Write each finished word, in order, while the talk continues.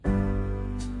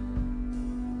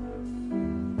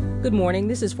Good morning.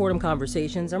 This is Fordham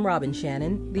Conversations. I'm Robin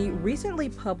Shannon. The recently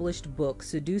published book,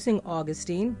 Seducing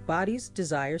Augustine, Bodies,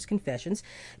 Desires, Confessions,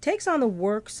 takes on the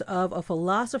works of a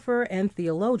philosopher and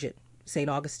theologian, St.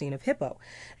 Augustine of Hippo.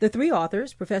 The three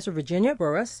authors, Professor Virginia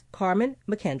Burrus, Carmen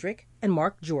McKendrick, and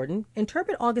Mark Jordan,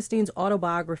 interpret Augustine's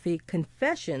autobiography,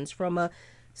 Confessions, from a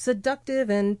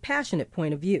seductive and passionate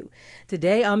point of view.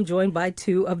 Today, I'm joined by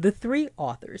two of the three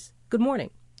authors. Good morning.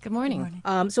 Good morning.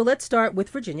 So let's start with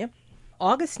Virginia.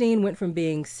 Augustine went from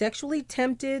being sexually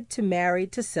tempted to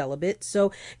married to celibate.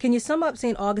 So can you sum up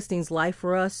St. Augustine's life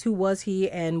for us? Who was he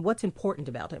and what's important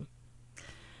about him?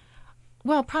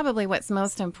 Well, probably what's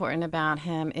most important about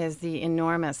him is the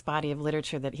enormous body of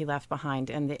literature that he left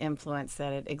behind and the influence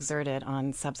that it exerted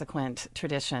on subsequent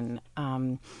tradition.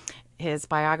 His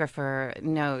biographer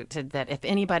noted that if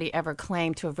anybody ever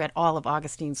claimed to have read all of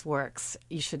Augustine's works,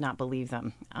 you should not believe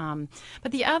them.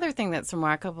 But the other thing that's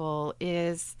remarkable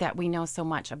is that we know so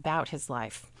much about his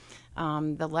life.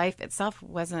 The life itself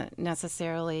wasn't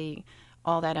necessarily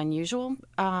all that unusual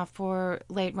for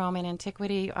late Roman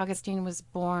antiquity. Augustine was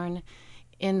born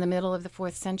in the middle of the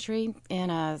 4th century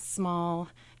in a small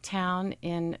town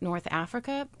in North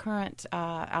Africa, current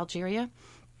Algeria,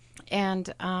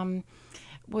 and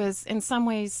was in some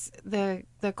ways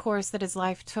the course that his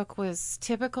life took was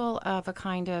typical of a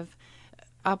kind of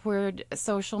upward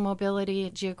social mobility,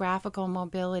 geographical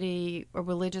mobility, or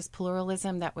religious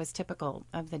pluralism that was typical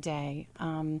of the day.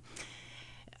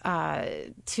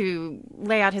 To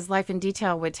lay out his life in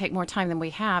detail would take more time than we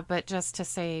have, but just to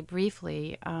say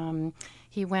briefly,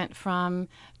 he went from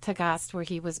Tagaste, where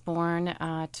he was born,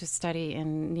 to study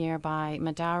in nearby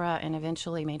Madara, and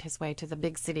eventually made his way to the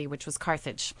big city, which was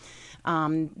Carthage.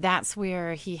 That's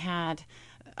where he had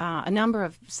a number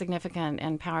of significant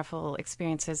and powerful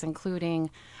experiences, including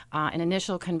an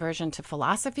initial conversion to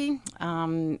philosophy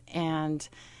and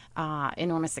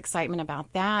enormous excitement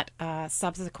about that,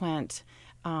 subsequent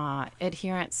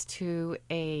adherence to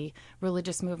a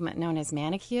religious movement known as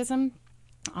Manichaeism,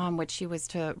 which he was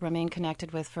to remain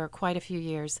connected with for quite a few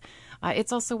years.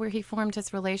 It's also where he formed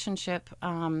his relationship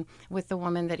with the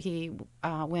woman that he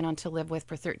went on to live with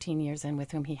for 13 years and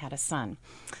with whom he had a son.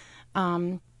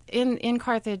 In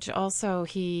Carthage also,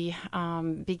 he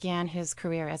began his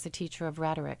career as a teacher of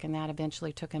rhetoric, and that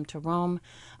eventually took him to Rome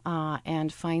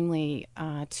and finally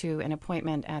to an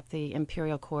appointment at the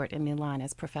imperial court in Milan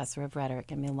as professor of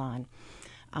rhetoric in Milan.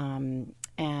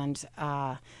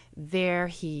 There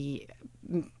he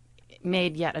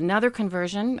made yet another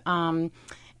conversion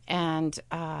and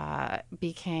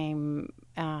became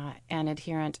an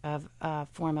adherent of a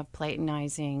form of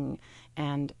Platonizing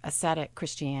and ascetic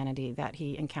Christianity that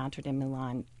he encountered in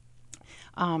Milan.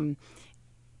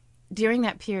 During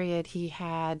that period, he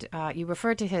had, you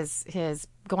referred to his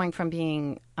going from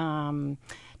being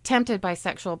tempted by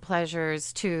sexual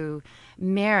pleasures to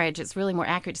marriage. It's really more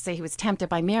accurate to say he was tempted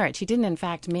by marriage. He didn't, in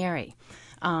fact, marry.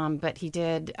 But he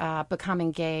did become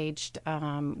engaged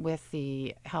with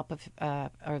the help of,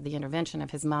 or the intervention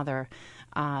of his mother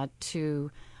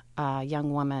to a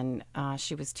young woman.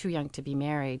 She was too young to be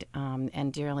married,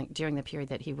 and during the period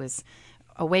that he was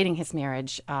awaiting his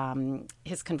marriage,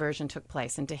 his conversion took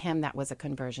place. And to him, that was a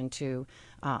conversion to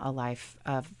a life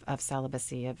of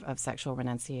celibacy, of sexual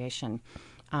renunciation.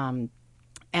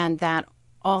 And that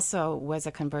also was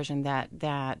a conversion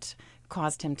that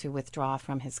caused him to withdraw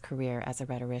from his career as a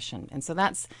rhetorician. And so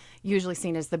that's usually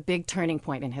seen as the big turning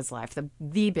point in his life, the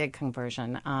big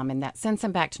conversion. And that sends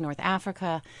him back to North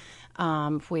Africa,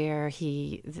 where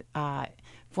he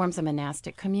forms a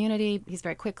monastic community. He's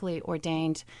very quickly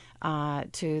ordained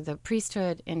to the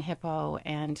priesthood in Hippo,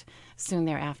 and soon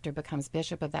thereafter becomes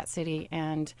bishop of that city,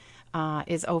 and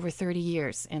is over 30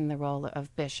 years in the role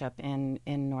of bishop in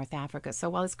North Africa. So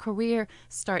while his career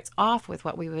starts off with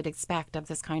what we would expect of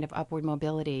this kind of upward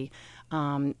mobility,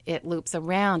 it loops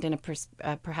around in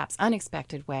a perhaps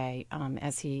unexpected way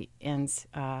as he ends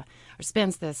or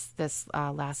spends this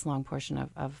last long portion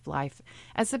of life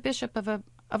as the bishop of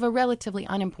a relatively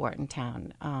unimportant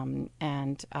town,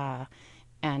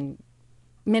 and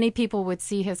many people would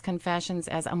see his confessions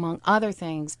as, among other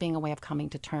things, being a way of coming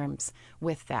to terms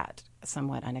with that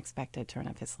somewhat unexpected turn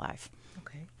of his life.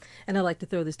 Okay. And I'd like to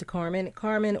throw this to Carmen.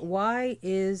 Carmen, why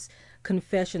is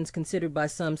Confessions considered by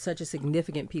some such a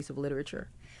significant piece of literature?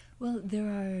 Well, there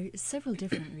are several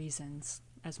different reasons,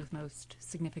 as with most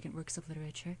significant works of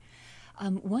literature.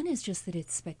 One is just that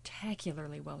it's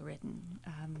spectacularly well written.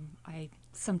 I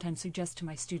sometimes suggest to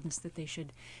my students that they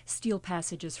should steal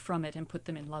passages from it and put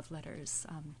them in love letters,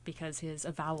 because his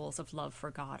avowals of love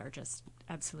for God are just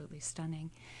absolutely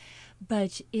stunning.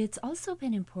 But it's also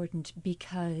been important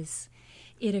because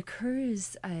it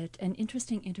occurs at an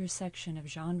interesting intersection of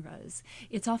genres.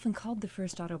 It's often called the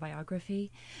first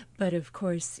autobiography, but of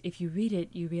course, if you read it,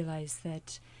 you realize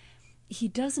that he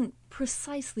doesn't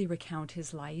precisely recount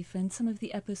his life, and some of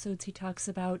the episodes he talks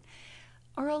about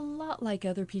are a lot like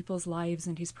other people's lives,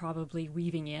 and he's probably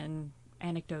weaving in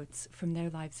anecdotes from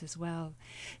their lives as well.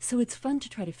 So it's fun to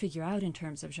try to figure out in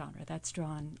terms of genre. That's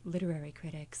drawn literary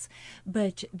critics.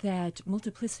 But that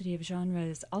multiplicity of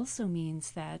genres also means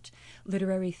that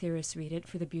literary theorists read it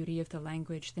for the beauty of the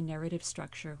language, the narrative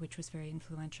structure, which was very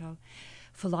influential.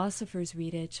 Philosophers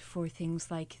read it for things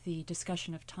like the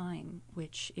discussion of time,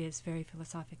 which is very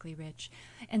philosophically rich.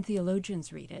 And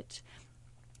theologians read it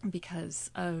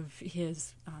because of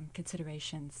his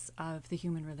considerations of the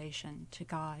human relation to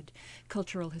God.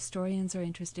 Cultural historians are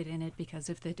interested in it because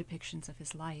of the depictions of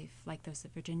his life, like those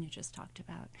that Virginia just talked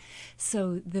about.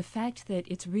 So the fact that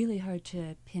it's really hard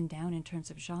to pin down in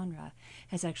terms of genre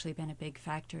has actually been a big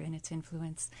factor in its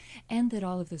influence, and that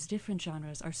all of those different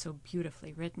genres are so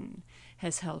beautifully written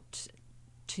has helped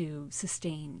to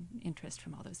sustain interest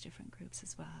from all those different groups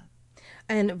as well.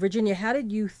 And Virginia, how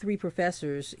did you three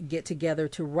professors get together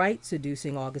to write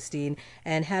Seducing Augustine,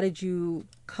 and how did you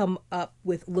come up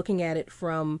with looking at it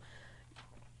from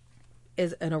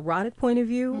as an erotic point of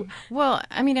view? Well,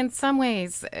 I mean, in some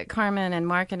ways, Carmen and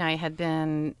Mark and I had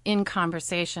been in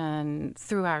conversation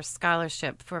through our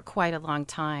scholarship for quite a long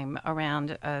time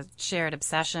around a shared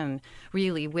obsession,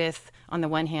 really, with, on the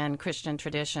one hand, Christian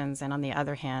traditions, and on the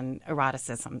other hand,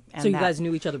 eroticism. And so you guys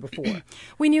knew each other before?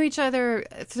 We knew each other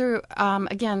through,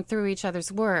 again, through each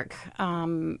other's work.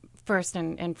 First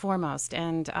and foremost,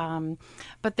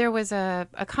 but there was a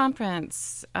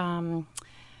conference,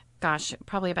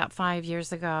 probably about 5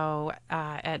 years ago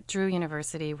at Drew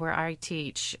University, where I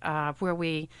teach, where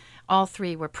we all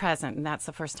three were present, and that's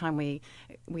the first time we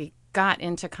got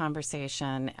into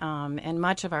conversation, and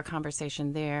much of our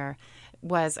conversation there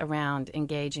was around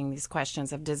engaging these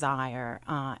questions of desire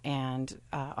and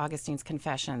Augustine's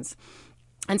Confessions.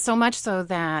 And so much so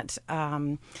that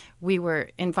we were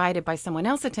invited by someone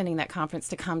else attending that conference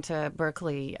to come to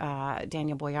Berkeley.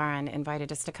 Daniel Boyarin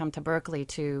invited us to come to Berkeley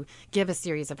to give a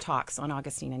series of talks on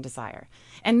Augustine and desire.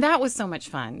 And that was so much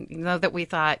fun, that we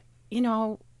thought,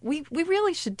 we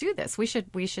really should do this. We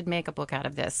should make a book out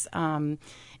of this. And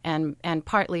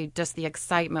partly just the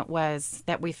excitement was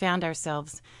that we found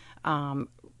ourselves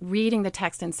reading the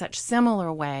text in such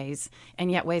similar ways,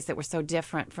 and yet ways that were so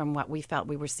different from what we felt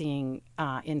we were seeing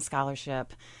in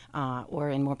scholarship or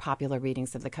in more popular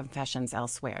readings of the Confessions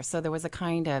elsewhere. So there was a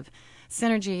kind of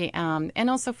synergy, and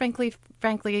also, frankly,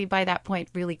 by that point,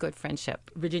 really good friendship.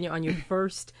 Virginia, on your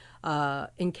first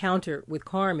encounter with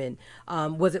Carmen,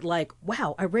 was it like,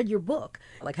 wow, I read your book?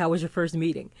 Like, how was your first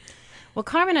meeting? Well,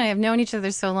 Carmen and I have known each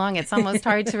other so long, it's almost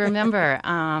hard to remember.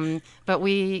 But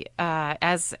we,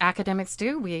 as academics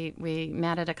do, we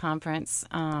met at a conference.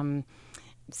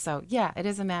 So, yeah, it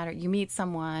is a matter. You meet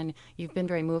someone, you've been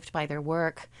very moved by their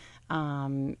work,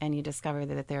 and you discover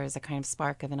that there is a kind of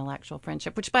spark of intellectual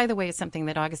friendship, which, by the way, is something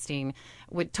that Augustine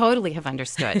would totally have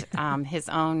understood. His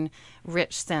own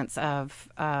rich sense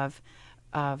of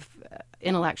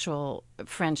intellectual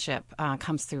friendship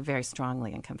comes through very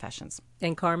strongly in Confessions.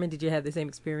 And Carmen, did you have the same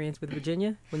experience with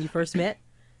Virginia when you first met?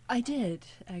 I did,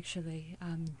 actually.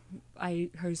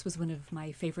 Hers was one of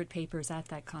my favorite papers at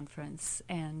that conference,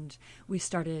 and we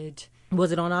started...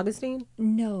 Was it on Augustine?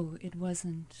 No, it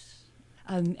wasn't.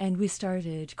 And we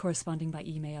started corresponding by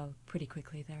email pretty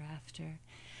quickly thereafter.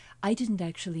 I didn't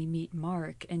actually meet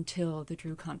Mark until the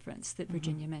Drew conference that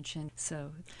Virginia mentioned. So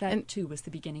that, too, was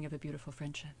the beginning of a beautiful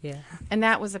friendship. Yeah. And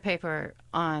that was a paper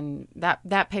on...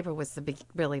 That paper was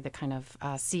really the kind of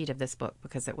seed of this book,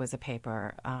 because it was a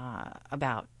paper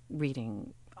about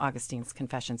reading Augustine's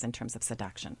Confessions in terms of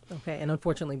seduction. Okay, and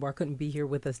unfortunately, Mark couldn't be here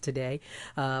with us today,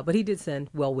 but he did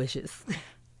send well wishes.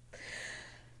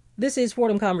 This is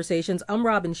Fordham Conversations. I'm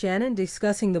Robin Shannon,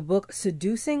 discussing the book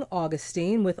Seducing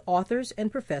Augustine with authors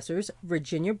and professors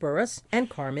Virginia Burrus and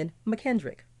Carmen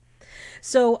McKendrick.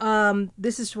 So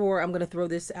this is I'm going to throw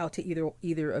this out to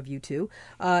either of you two.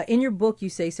 In your book, you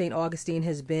say St. Augustine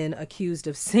has been accused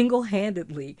of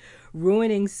single-handedly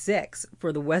ruining sex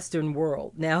for the Western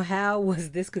world. Now, how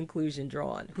was this conclusion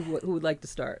drawn? Who would like to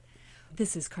start?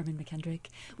 This is Carmen McKendrick.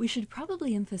 We should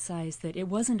probably emphasize that it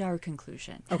wasn't our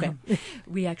conclusion. Okay.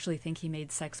 We actually think he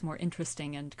made sex more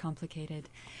interesting and complicated.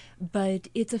 But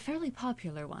it's a fairly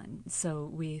popular one,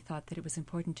 so we thought that it was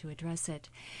important to address it.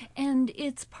 And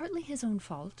it's partly his own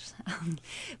fault,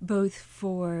 both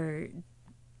for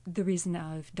the reason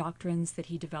of doctrines that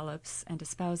he develops and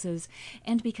espouses,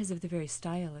 and because of the very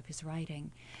style of his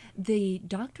writing. The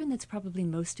doctrine that's probably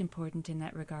most important in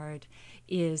that regard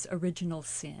is original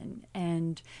sin.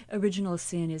 And original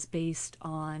sin is based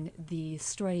on the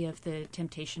story of the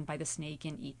temptation by the snake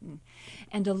in Eden.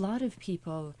 And a lot of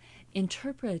people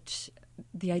interpret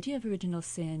the idea of original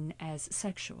sin as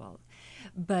sexual.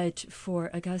 But for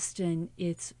Augustine,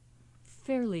 it's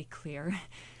fairly clear,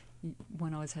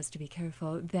 one always has to be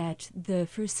careful, that the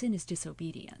first sin is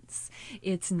disobedience.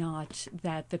 It's not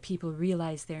that the people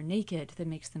realize they're naked that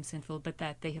makes them sinful, but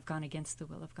that they have gone against the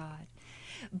will of God.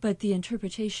 But the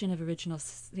interpretation of original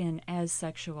sin as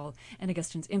sexual and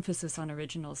Augustine's emphasis on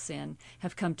original sin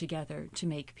have come together to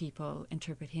make people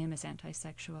interpret him as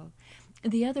anti-sexual.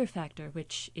 The other factor,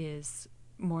 which is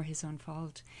more his own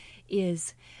fault,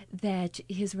 is that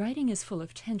his writing is full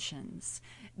of tensions.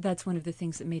 That's one of the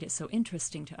things that made it so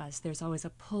interesting to us. There's always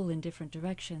a pull in different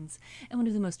directions. And one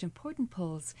of the most important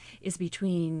pulls is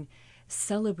between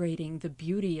celebrating the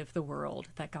beauty of the world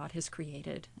that God has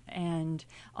created, and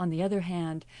on the other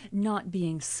hand, not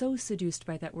being so seduced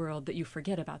by that world that you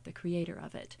forget about the creator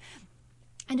of it.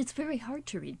 And it's very hard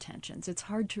to read tensions. It's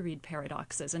hard to read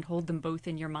paradoxes and hold them both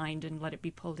in your mind and let it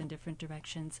be pulled in different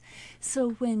directions. So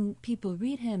when people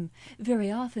read him,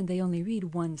 very often they only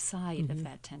read one side of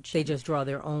that tension. They just draw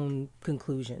their own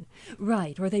conclusion.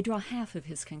 Right, or they draw half of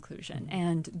his conclusion.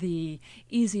 And the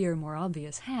easier, more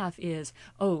obvious half is,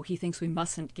 oh, he thinks we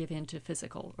mustn't give in to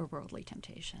physical or worldly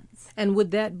temptations. And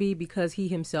would that be because he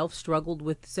himself struggled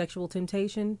with sexual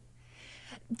temptation?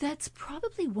 That's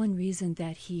probably one reason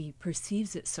that he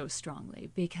perceives it so strongly,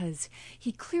 because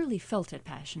he clearly felt it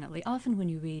passionately. Often when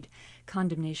you read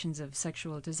condemnations of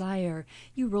sexual desire,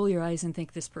 you roll your eyes and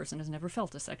think this person has never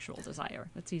felt a sexual desire.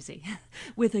 That's easy.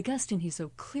 With Augustine, he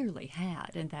so clearly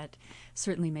had, and that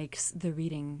certainly makes the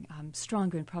reading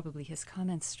stronger and probably his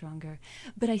comments stronger.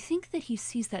 But I think that he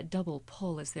sees that double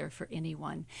pull as there for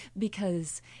anyone,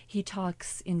 because he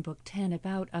talks in Book 10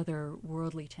 about other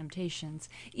worldly temptations,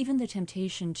 even the temptation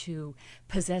to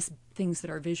possess things that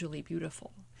are visually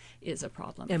beautiful is a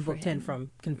problem. And for Book 10 him.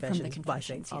 from Confessions by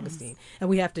St. Yes. Augustine. And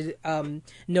we have to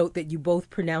note that you both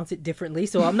pronounce it differently.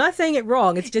 So I'm not saying it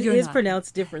wrong. It's just is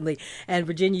pronounced differently. And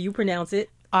Virginia, you pronounce it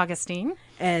Augustine.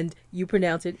 And you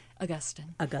pronounce it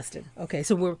Augustine. Augustine. Okay,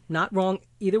 so we're not wrong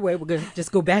either way. We're going to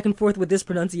just go back and forth with this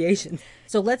pronunciation.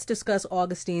 So let's discuss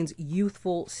Augustine's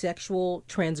youthful sexual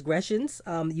transgressions.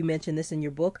 You mentioned this in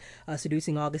your book,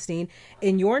 Seducing Augustine.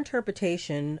 In your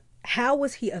interpretation, how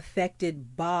was he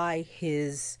affected by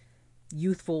his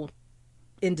youthful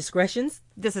indiscretions?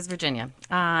 This is Virginia.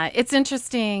 It's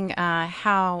interesting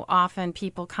how often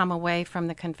people come away from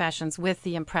the Confessions with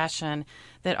the impression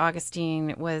that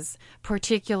Augustine was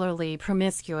particularly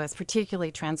promiscuous,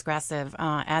 particularly transgressive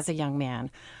as a young man.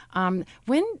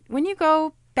 When you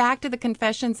go back to the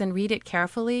Confessions and read it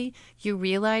carefully, you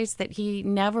realize that he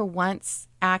never once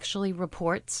actually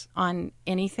reports on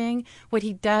anything. What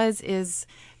he does is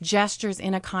gestures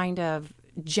in a kind of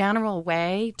general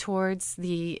way towards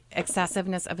the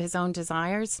excessiveness of his own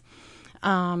desires.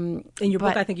 In your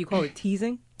book, I think you call it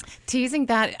teasing. Teasing,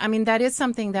 that is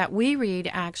something that we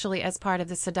read actually as part of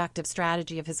the seductive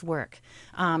strategy of his work,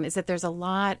 is that there's a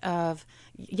lot of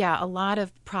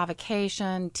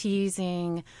provocation,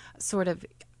 teasing, sort of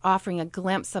offering a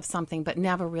glimpse of something but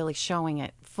never really showing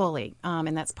it fully.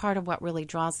 And that's part of what really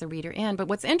draws the reader in. But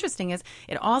what's interesting is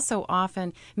it also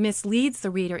often misleads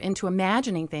the reader into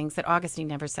imagining things that Augustine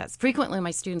never says. Frequently, my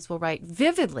students will write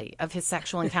vividly of his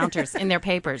sexual encounters in their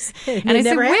papers. And I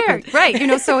say, where?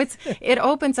 Right. So it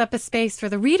opens up a space for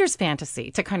the reader's fantasy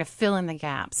to kind of fill in the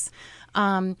gaps.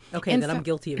 I'm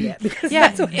guilty of that.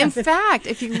 Yeah, so in fact,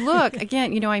 if you look,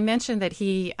 again, I mentioned that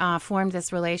he formed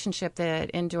this relationship that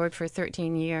endured for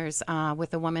 13 years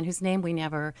with a woman whose name we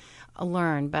never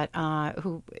learn, but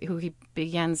who he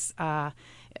begins,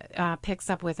 picks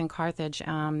up with in Carthage,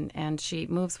 and she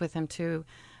moves with him to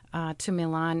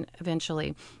Milan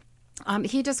eventually.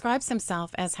 He describes himself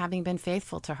as having been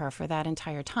faithful to her for that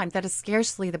entire time. That is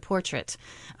scarcely the portrait.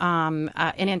 In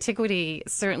antiquity,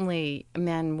 certainly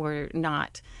men were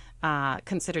not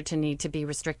considered to need to be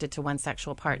restricted to one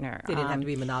sexual partner. They didn't have to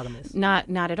be monogamous. Not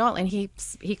at all. And he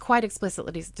quite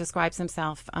explicitly describes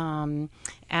himself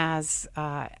as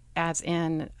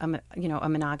in a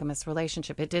monogamous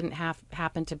relationship. It didn't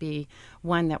happen to be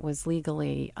one that was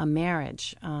legally a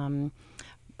marriage,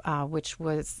 which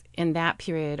was in that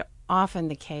period often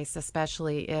the case,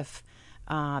 especially if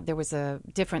there was a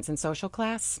difference in social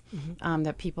class,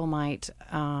 that people might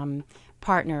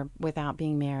partner without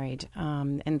being married,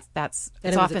 and it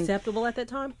was often acceptable at that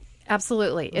time.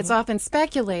 Absolutely. It's often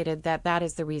speculated that that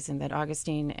is the reason that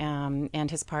Augustine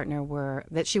and his partner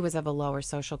that she was of a lower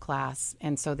social class,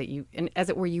 and so that as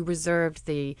it were, you reserved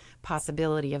the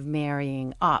possibility of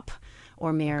marrying up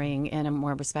or marrying in a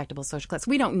more respectable social class.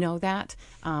 We don't know that,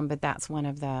 but that's one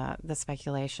of the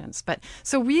speculations. But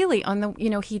so really,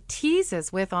 he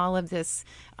teases with all of this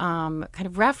kind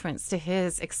of reference to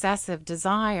his excessive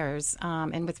desires,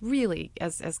 and with really,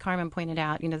 as Carmen pointed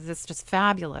out, this just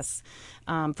fabulous,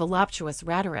 voluptuous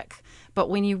rhetoric. But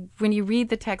when you read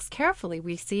the text carefully,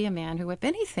 we see a man who, if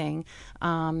anything,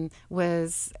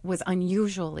 was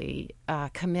unusually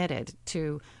committed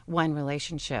to one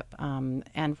relationship.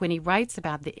 And when he writes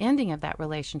about the ending of that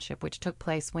relationship, which took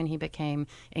place when he became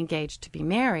engaged to be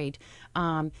married,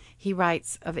 he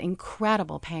writes of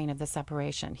incredible pain of the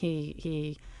separation.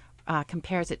 He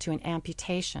compares it to an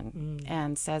amputation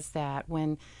and says that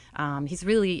when he's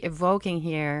really evoking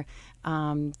here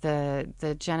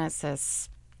the Genesis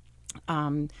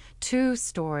 2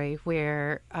 story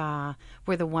where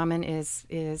the woman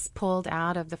is pulled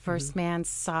out of the first man's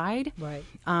side, right?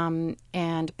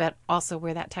 But also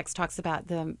where that text talks about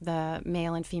the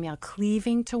male and female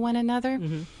cleaving to one another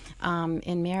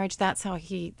in marriage. That's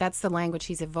the language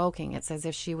he's evoking. It's as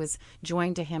if she was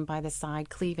joined to him by the side,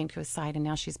 cleaving to his side, and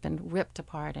now she's been ripped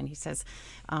apart. And he says,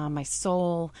 "My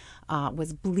soul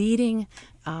was bleeding,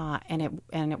 and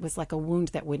it was like a wound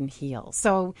that wouldn't heal."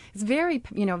 So it's very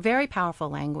powerful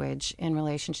language in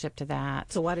relationship to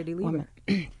that. So why did he leave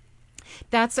her?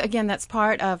 That's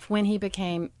part of when he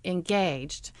became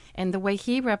engaged. And the way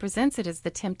he represents it is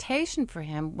the temptation for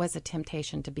him was a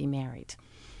temptation to be married.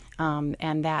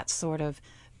 And that sort of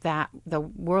the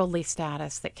worldly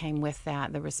status that came with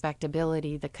that, the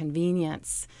respectability, the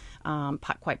convenience,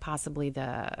 quite possibly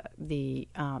the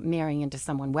marrying into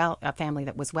a family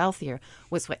that was wealthier,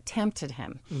 was what tempted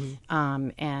him.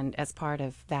 And as part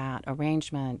of that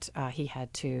arrangement, he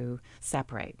had to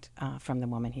separate from the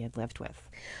woman he had lived with.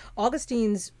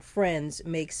 Augustine's friends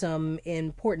make some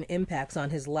important impacts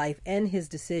on his life and his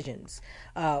decisions.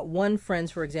 One friend,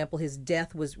 for example, his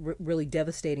death was really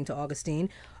devastating to Augustine.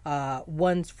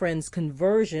 One friend's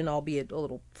conversion, albeit a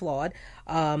little flawed,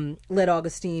 led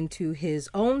Augustine to his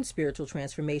own spiritual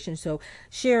transformation. So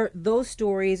share those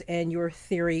stories and your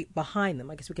theory behind them.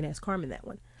 I guess we can ask Carmen that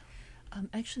one.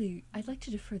 Actually, I'd like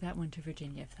to defer that one to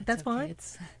Virginia, if that's okay. Fine.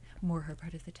 It's more her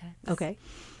part of the text. Okay.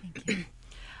 Thank you.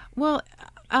 Well,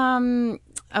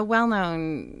 a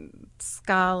well-known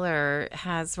scholar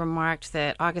has remarked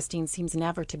that Augustine seems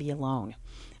never to be alone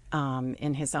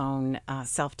in his own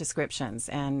self-descriptions,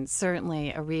 and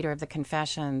certainly a reader of the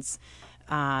Confessions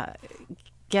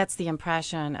gets the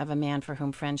impression of a man for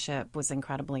whom friendship was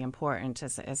incredibly important,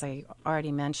 as I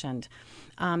already mentioned.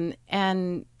 And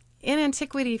in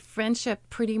antiquity, friendship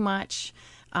pretty much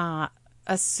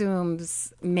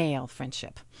assumes male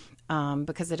friendship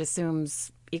because it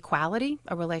assumes equality,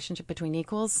 a relationship between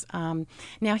equals.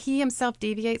 Now, he himself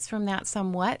deviates from that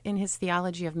somewhat in his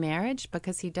theology of marriage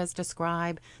because he does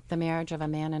describe the marriage of a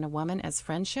man and a woman as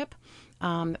friendship.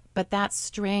 But that's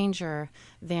stranger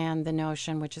than the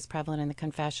notion, which is prevalent in the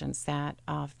Confessions, that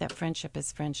friendship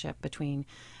is friendship between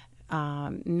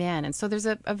men. And so there's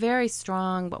a very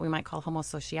strong, what we might call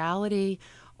homosociality,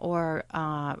 or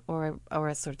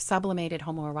a sort of sublimated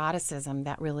homoeroticism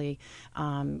that really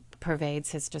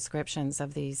pervades his descriptions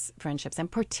of these friendships, and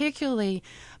particularly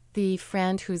the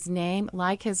friend whose name,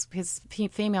 like his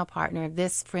female partner,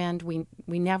 this friend, we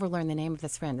never learn the name of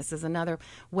this friend. This is another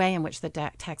way in which the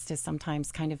text is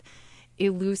sometimes kind of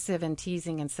elusive and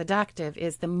teasing and seductive,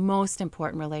 is the most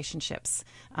important relationships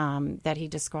that he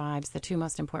describes. The two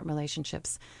most important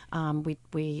relationships, the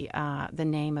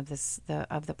name of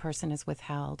the person is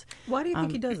withheld. Why do you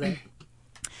think he does that?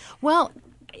 Well,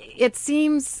 it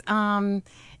seems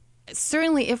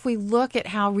certainly if we look at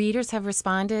how readers have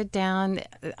responded down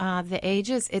the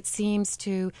ages, it seems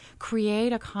to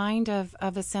create a kind of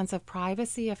a sense of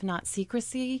privacy, if not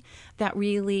secrecy, that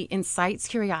really incites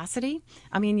curiosity.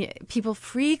 I mean, people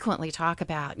frequently talk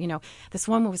about, this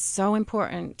woman was so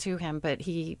important to him, but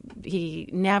he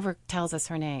never tells us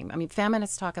her name. I mean,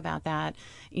 feminists talk about that,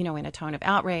 in a tone of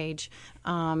outrage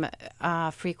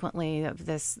frequently, of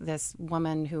this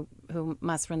woman who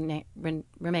must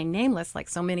remain nameless, like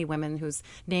so many women whose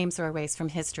names are erased from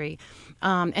history.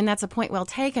 And that's a point well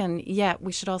taken, yet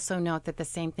we should also note that the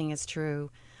same thing is true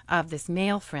of this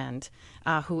male friend,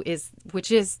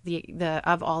 which is the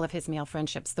of all of his male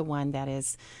friendships, the one that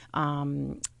is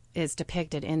is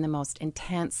depicted in the most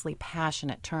intensely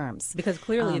passionate terms. Because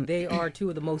clearly they are two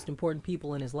of the most important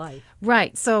people in his life.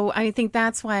 Right. So I think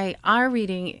that's why our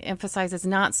reading emphasizes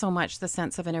not so much the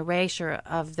sense of an erasure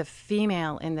of the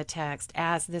female in the text,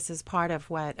 as this is part of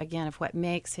what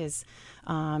makes his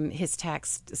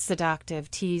text seductive,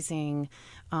 teasing.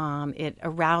 It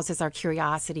arouses our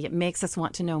curiosity. It makes us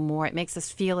want to know more. It makes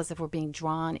us feel as if we're being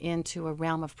drawn into a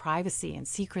realm of privacy and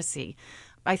secrecy.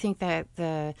 I think that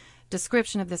the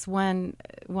description of this one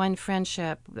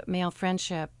friendship, male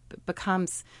friendship,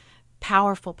 becomes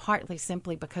powerful partly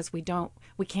simply because we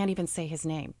can't even say his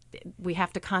name. We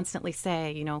have to constantly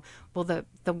say, well, the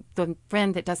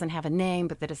friend that doesn't have a name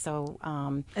but that is so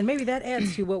and maybe that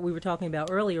adds to what we were talking about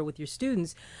earlier with your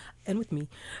students and with me,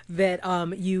 that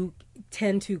you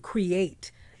tend to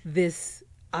create this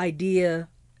idea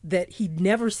that he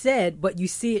never said, but you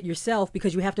see it yourself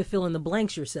because you have to fill in the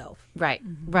blanks yourself. Right,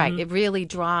 right. It really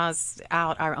draws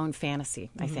out our own fantasy,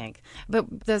 I think.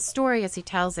 But the story, as he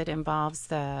tells it, involves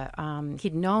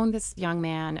he'd known this young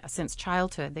man since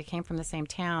childhood. They came from the same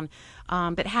town,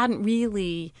 but hadn't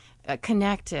really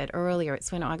connected earlier.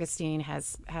 It's when Augustine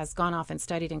has gone off and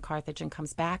studied in Carthage and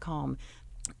comes back home.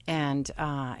 And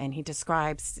he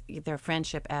describes their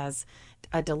friendship as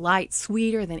a delight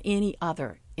sweeter than any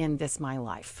other in this my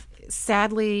life.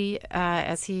 Sadly,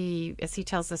 as he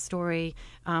tells the story,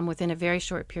 within a very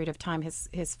short period of time,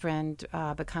 his friend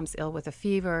becomes ill with a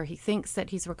fever. He thinks that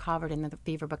he's recovered, and then the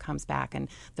fever comes back, and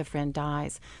the friend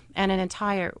dies. And an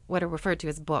entire, what are referred to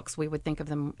as books, we would think of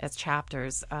them as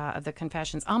chapters of the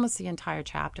Confessions. Almost the entire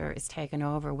chapter is taken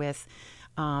over with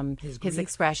his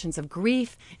expressions of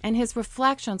grief and his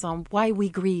reflections on why we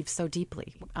grieve so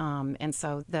deeply. And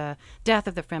so the death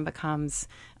of the friend becomes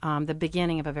the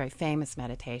beginning of a very famous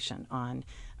meditation on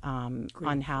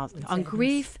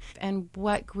grief and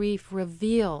what grief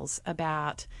reveals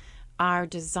about our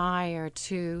desire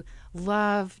to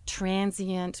love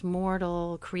transient,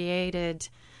 mortal, created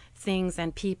things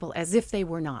and people as if they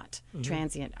were not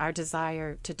transient. Our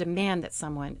desire to demand that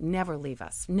someone never leave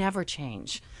us, never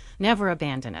change, never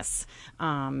abandon us,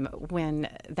 when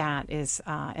that is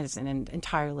an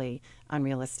entirely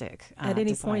unrealistic At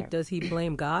any desire. point, does he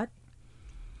blame God?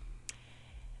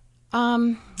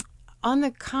 On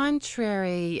the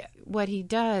contrary, what he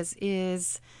does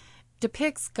is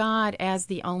depicts God as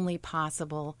the only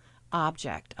possible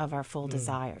object of our full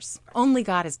desires. Only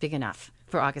God is big enough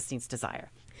for Augustine's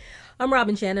desire. I'm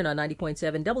Robin Shannon on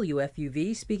 90.7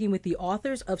 WFUV, speaking with the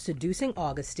authors of Seducing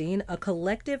Augustine, a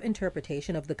collective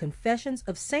interpretation of the Confessions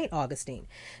of St. Augustine.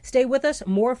 Stay with us.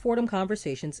 More Fordham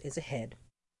Conversations is ahead.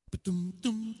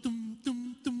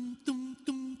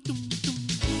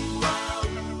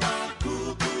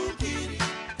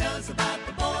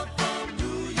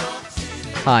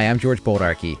 Hi, I'm George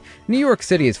Boldarchy. New York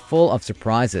City is full of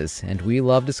surprises, and we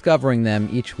love discovering them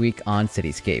each week on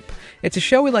Cityscape. It's a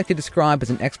show we like to describe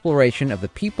as an exploration of the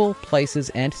people,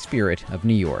 places, and spirit of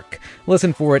New York.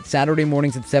 Listen for it Saturday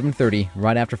mornings at 7:30,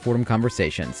 right after Fordham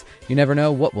Conversations. You never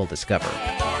know what we'll discover.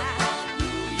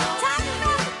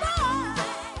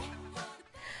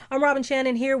 I'm Robin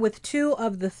Shannon here with two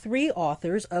of the three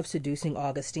authors of Seducing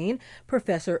Augustine,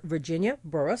 Professor Virginia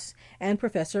Burrus and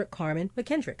Professor Carmen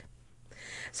McKendrick.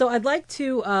 So I'd like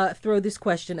to throw this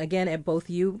question again at both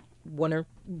you. One or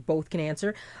both can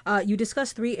answer. You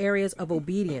discuss three areas of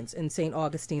obedience in St.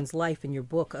 Augustine's life in your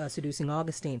book, Seducing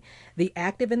Augustine: the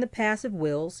active and the passive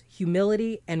wills,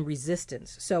 humility, and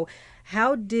resistance. So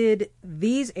how did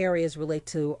these areas relate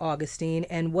to Augustine,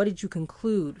 and what did you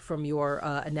conclude from your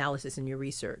analysis and your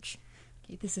research?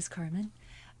 Okay, this is Carmen.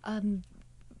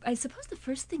 I suppose the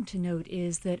first thing to note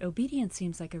is that obedience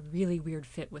seems like a really weird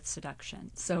fit with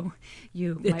seduction. So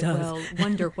you might well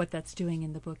wonder what that's doing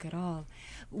in the book at all.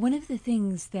 One of the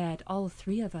things that all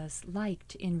three of us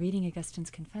liked in reading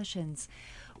Augustine's Confessions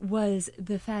was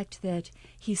the fact that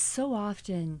he's so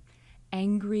often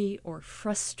angry or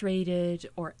frustrated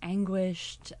or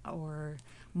anguished or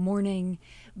mourning,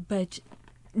 but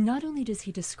not only does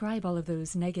he describe all of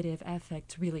those negative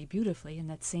affects really beautifully in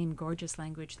that same gorgeous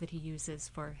language that he uses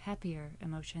for happier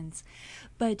emotions,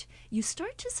 but you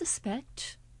start to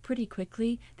suspect pretty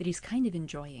quickly that he's kind of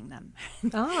enjoying them.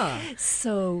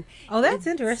 So... Oh, that's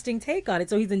interesting take on it.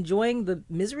 So he's enjoying the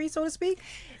misery, so to speak?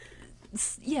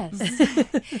 Yes.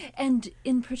 And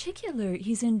in particular,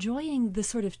 he's enjoying the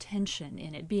sort of tension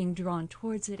in it, being drawn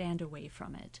towards it and away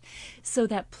from it. So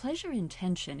that pleasure and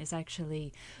tension is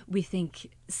actually, we think,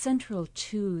 central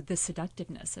to the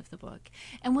seductiveness of the book.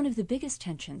 And one of the biggest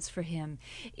tensions for him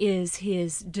is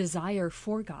his desire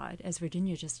for God, as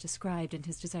Virginia just described, and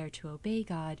his desire to obey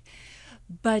God.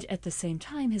 but at the same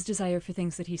time, his desire for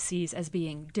things that he sees as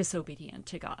being disobedient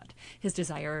to God. His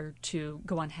desire to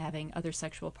go on having other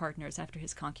sexual partners after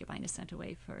his concubine is sent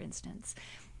away, for instance.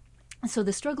 So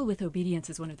the struggle with obedience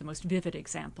is one of the most vivid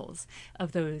examples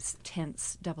of those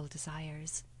tense double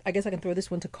desires. I guess I can throw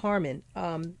this one to Carmen.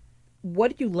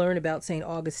 What did you learn about St.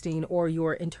 Augustine, or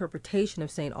your interpretation of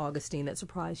St. Augustine, that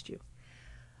surprised you?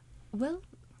 Well,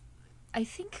 I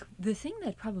think the thing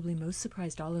that probably most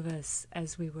surprised all of us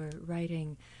as we were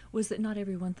writing was that not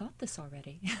everyone thought this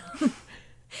already.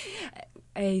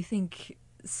 I think,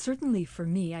 certainly for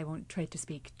me, I won't try to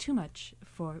speak too much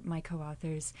for my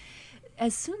co-authors,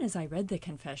 as soon as I read the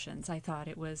Confessions, I thought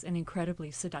it was an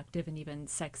incredibly seductive and even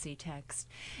sexy text.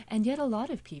 And yet a lot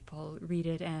of people read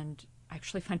it and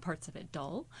actually find parts of it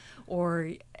dull,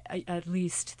 or at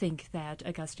least think that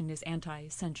Augustine is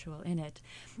anti-sensual in it.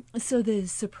 So the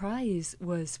surprise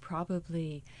was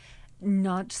probably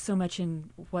not so much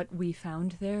in what we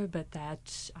found there, but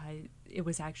that it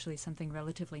was actually something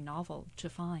relatively novel to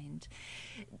find.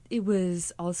 It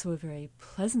was also a very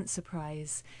pleasant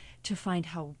surprise to find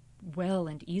how well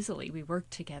and easily we work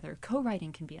together.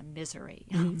 Co-writing can be a misery,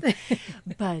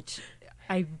 but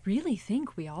I really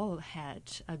think we all had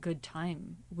a good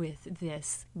time with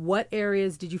this. What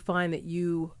areas did you find that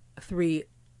you three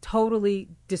totally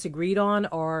disagreed on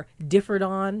or differed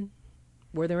on?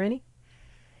 Were there any?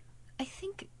 I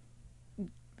think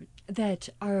that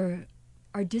our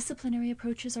disciplinary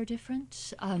approaches are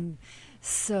different.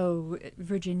 So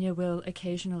Virginia will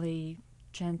occasionally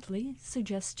gently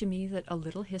suggest to me that a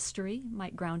little history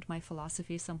might ground my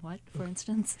philosophy somewhat, for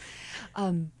instance.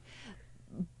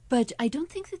 But I don't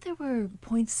think that there were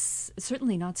points,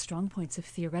 certainly not strong points, of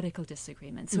theoretical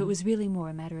disagreement. So it was really more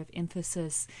a matter of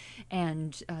emphasis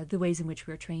and the ways in which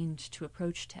we were trained to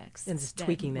approach texts. And just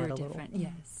tweaking that a little. Different.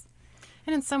 Yes.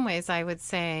 And in some ways, I would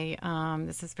say,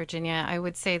 this is Virginia, I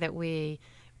would say that we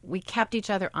kept each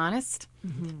other honest.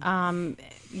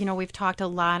 We've talked a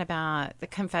lot about the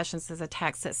Confessions as a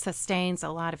text that sustains a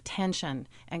lot of tension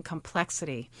and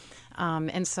complexity.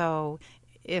 And so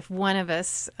if one of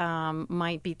us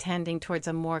might be tending towards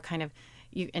a more kind of,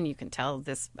 you can tell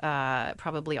this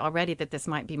probably already that this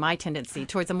might be my tendency,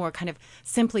 towards a more kind of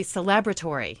simply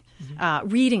celebratory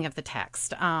reading of the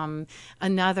text.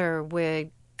 Another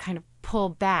would kind of pull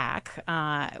back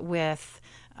with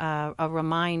a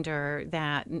reminder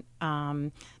that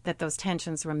that those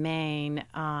tensions remain,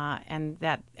 and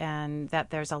that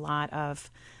there's a lot of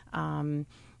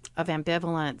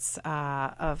ambivalence,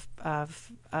 of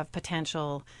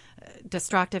potential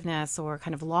destructiveness or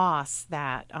kind of loss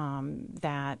that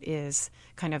is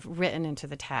kind of written into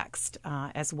the text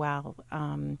as well.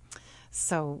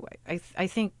 So I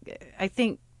think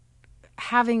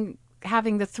having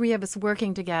the three of us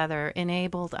working together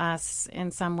enabled us in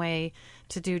some way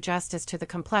to do justice to the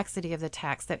complexity of the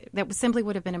text that simply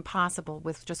would have been impossible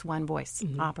with just one voice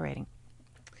operating.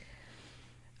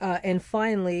 And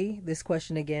finally, this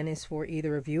question again is for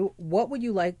either of you. What would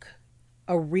you like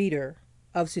a reader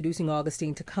of Seducing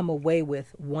Augustine to come away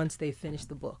with once they finish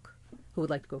the book? Who would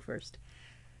like to go first?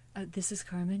 This is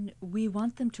Carmen. We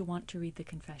want them to want to read the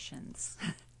Confessions.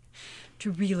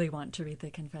 To really want to read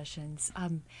the Confessions,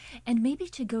 and maybe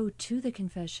to go to the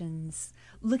Confessions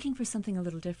looking for something a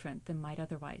little different than might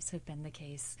otherwise have been the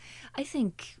case. I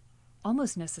think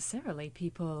almost necessarily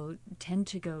people tend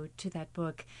to go to that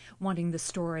book wanting the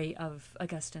story of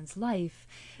Augustine's life,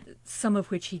 some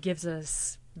of which he gives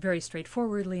us very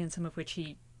straightforwardly and some of which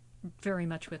he very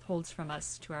much withholds from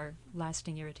us to our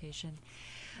lasting irritation.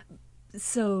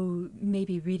 So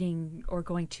maybe reading or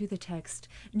going to the text,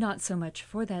 not so much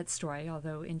for that story,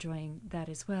 although enjoying that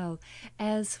as well,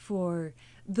 as for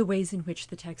the ways in which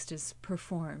the text is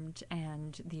performed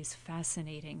and these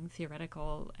fascinating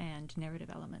theoretical and narrative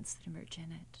elements that emerge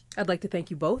in it. I'd like to thank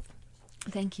you both.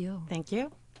 Thank you. Thank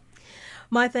you.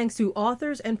 My thanks to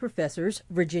authors and professors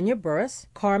Virginia Burrus,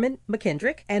 Carmen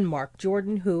McKendrick, and Mark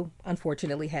Jordan, who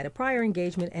unfortunately had a prior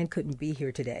engagement and couldn't be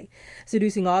here today.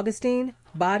 Seducing Augustine,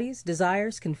 Bodies,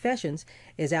 Desires, Confessions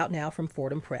is out now from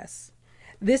Fordham Press.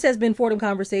 This has been Fordham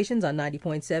Conversations on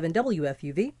 90.7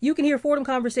 WFUV. You can hear Fordham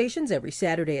Conversations every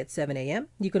Saturday at 7 a.m.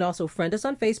 You can also friend us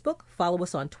on Facebook, follow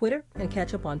us on Twitter, and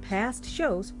catch up on past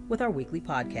shows with our weekly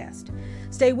podcast.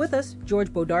 Stay with us.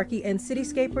 George Bodarky and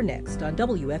Cityscape are next on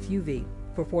WFUV.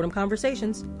 For Fordham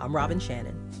Conversations, I'm Robin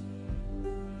Shannon.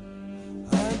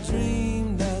 I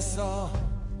dreamed I saw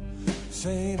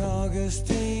St.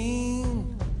 Augustine